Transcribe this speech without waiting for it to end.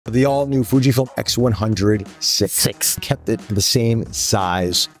The all-new Fujifilm X100VI. Kept it the same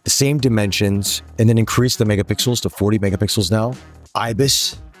size, the same dimensions, and then increased the megapixels to 40 megapixels now.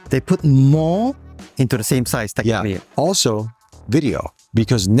 IBIS. They put more into the same size technically. Yeah. Also, video.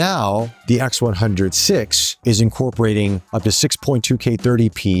 Because now the X100VI is incorporating up to 6.2K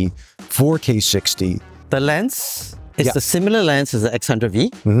 30p, 4K 60. The lens is the similar lens as the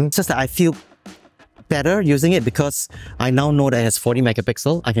X100V. It's just that I feel better using it because I now know that it has 40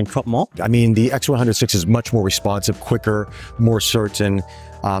 megapixel. I can crop more. I mean, the X100VI is much more responsive, quicker, more certain.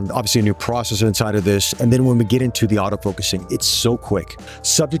 Obviously a new processor inside of this. And then when we get into the autofocusing, it's so quick.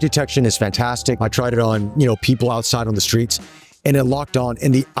 Subject detection is fantastic. I tried it on, people outside on the streets and it locked on.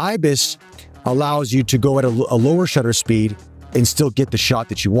 And the IBIS allows you to go at a lower shutter speed and still get the shot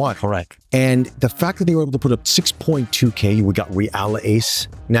that you want. Correct. And the fact that they were able to put up 6.2K, we got Real Ace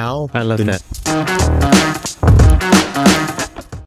now. I love that.